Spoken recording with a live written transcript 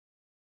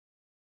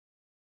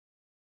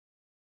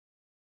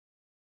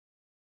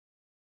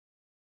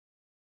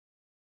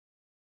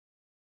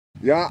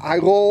Ja, hij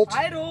rolt.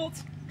 Hij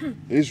rolt.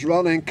 He's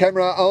running.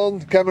 Camera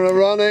on. Camera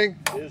running.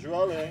 He's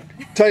running.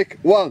 Take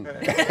one.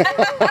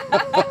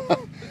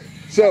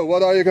 So,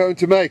 what are you going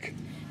to make?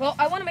 Well,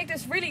 I want to make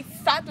this really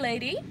fat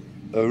lady.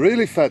 A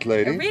really fat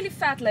lady? A really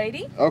fat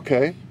lady.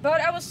 Okay. But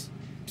I was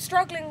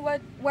struggling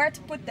with where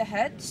to put the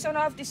head. So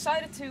now I've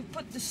decided to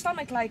put the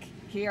stomach like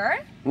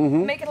here.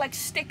 Make it like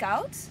stick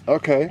out.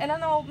 Okay. And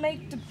then I'll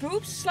make the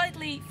boobs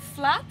slightly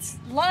flat,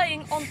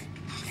 lying on...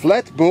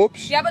 Flat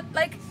boobs? Yeah, but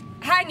like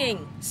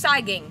hanging,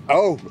 sagging.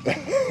 Oh.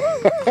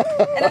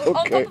 And then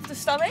on top of the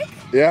stomach.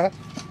 Yeah.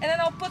 And then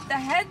I'll put the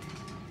head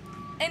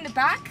in the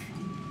back.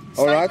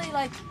 Slightly Alright.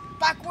 like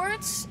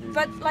backwards,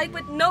 but like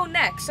with no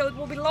neck. So it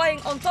will be lying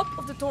on top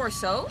of the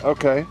torso.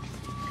 Okay.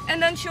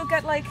 And then she'll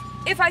get like,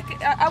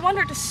 I want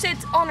her to sit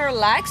on her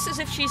legs as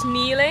if she's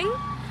kneeling.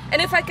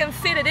 And if I can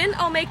fit it in,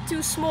 I'll make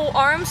 2 small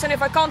arms. And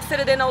if I can't fit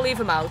it in, I'll leave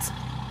them out.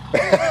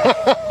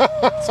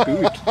 That's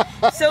good.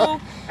 So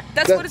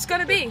that's what it's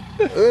gonna be.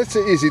 That's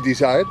an easy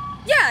design.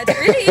 Yeah, it's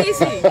really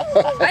easy.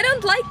 I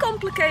don't like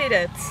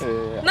complicated.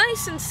 Yeah.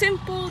 Nice and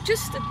simple,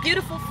 just a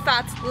beautiful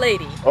fat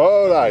lady.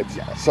 Alright,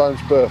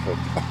 sounds perfect.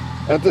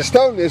 And the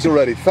stone is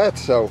already fat,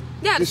 so...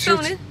 Yeah, you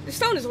the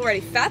stone is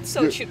already fat,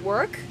 so it should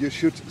work. You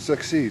should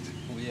succeed.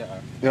 We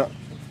are. Yeah.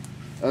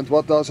 And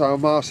what does our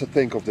master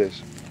think of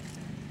this?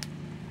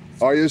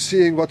 Are you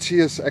seeing what she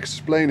is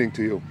explaining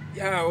to you?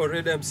 Yeah,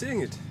 already I'm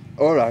seeing it.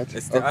 Alright.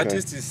 As the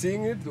artist is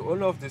seeing it,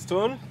 all of the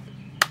stone,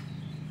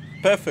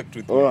 perfect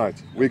with me.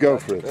 Alright, we go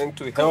for it. Trying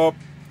to help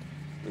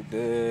with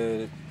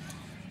the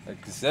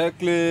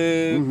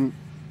exactly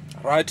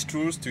right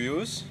tools to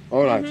use.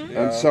 Alright.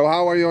 And so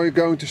how are you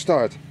going to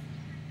start?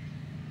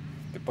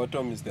 The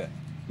bottom is there.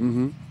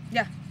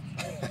 Yeah.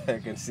 I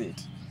can see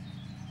it.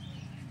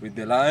 With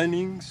the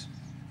linings.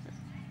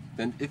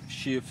 Then if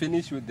she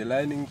finishes with the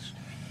linings,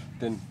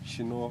 then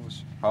she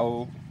knows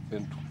how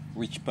and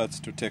which parts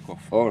to take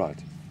off.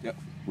 Alright. Yeah.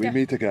 We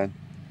meet again.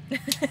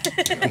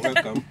 You're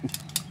welcome.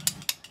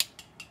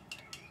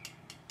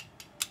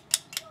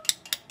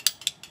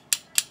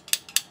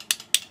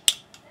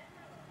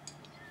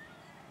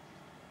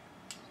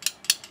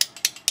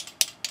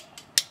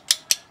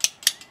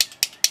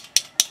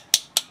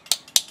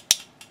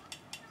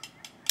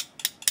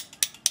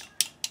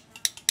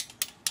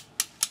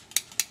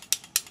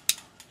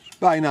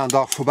 Bijna een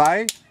dag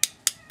voorbij.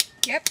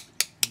 Yep.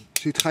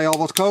 Ziet gij al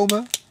wat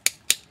komen?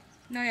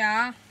 Nou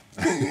ja,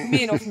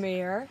 min of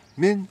meer.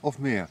 Min of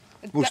meer?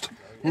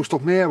 Moest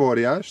toch meer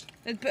worden juist?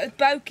 Het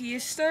buikje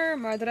is er,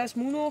 maar de rest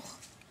moet nog.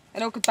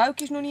 En ook het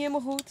buikje is nog niet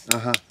helemaal goed.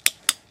 Aha.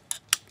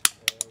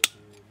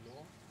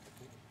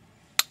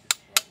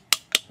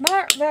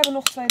 Maar we hebben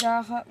nog 2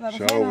 dagen, we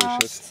hebben Zo geen is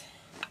haast.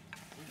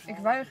 Ik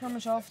weiger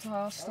mezelf te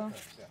haasten.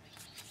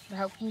 Daar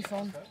hou ik niet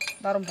van.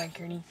 Daarom ben ik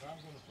hier niet.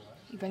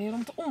 Ik ben hier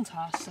om te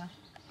onthaasten.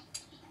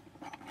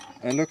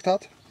 En lukt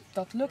dat?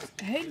 Dat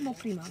lukt helemaal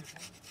prima.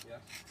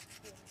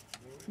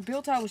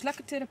 Beeldhouwen is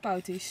lekker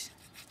therapeutisch.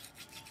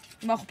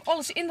 Je mag op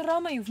alles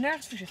inrammen en je hoeft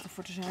nergens voorzichtig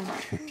voor te zijn.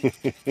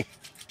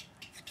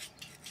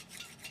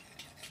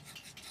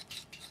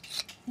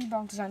 Niet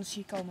bang te zijn als ze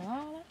je komen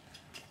halen.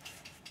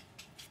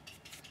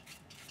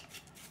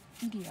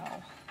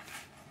 Ideaal.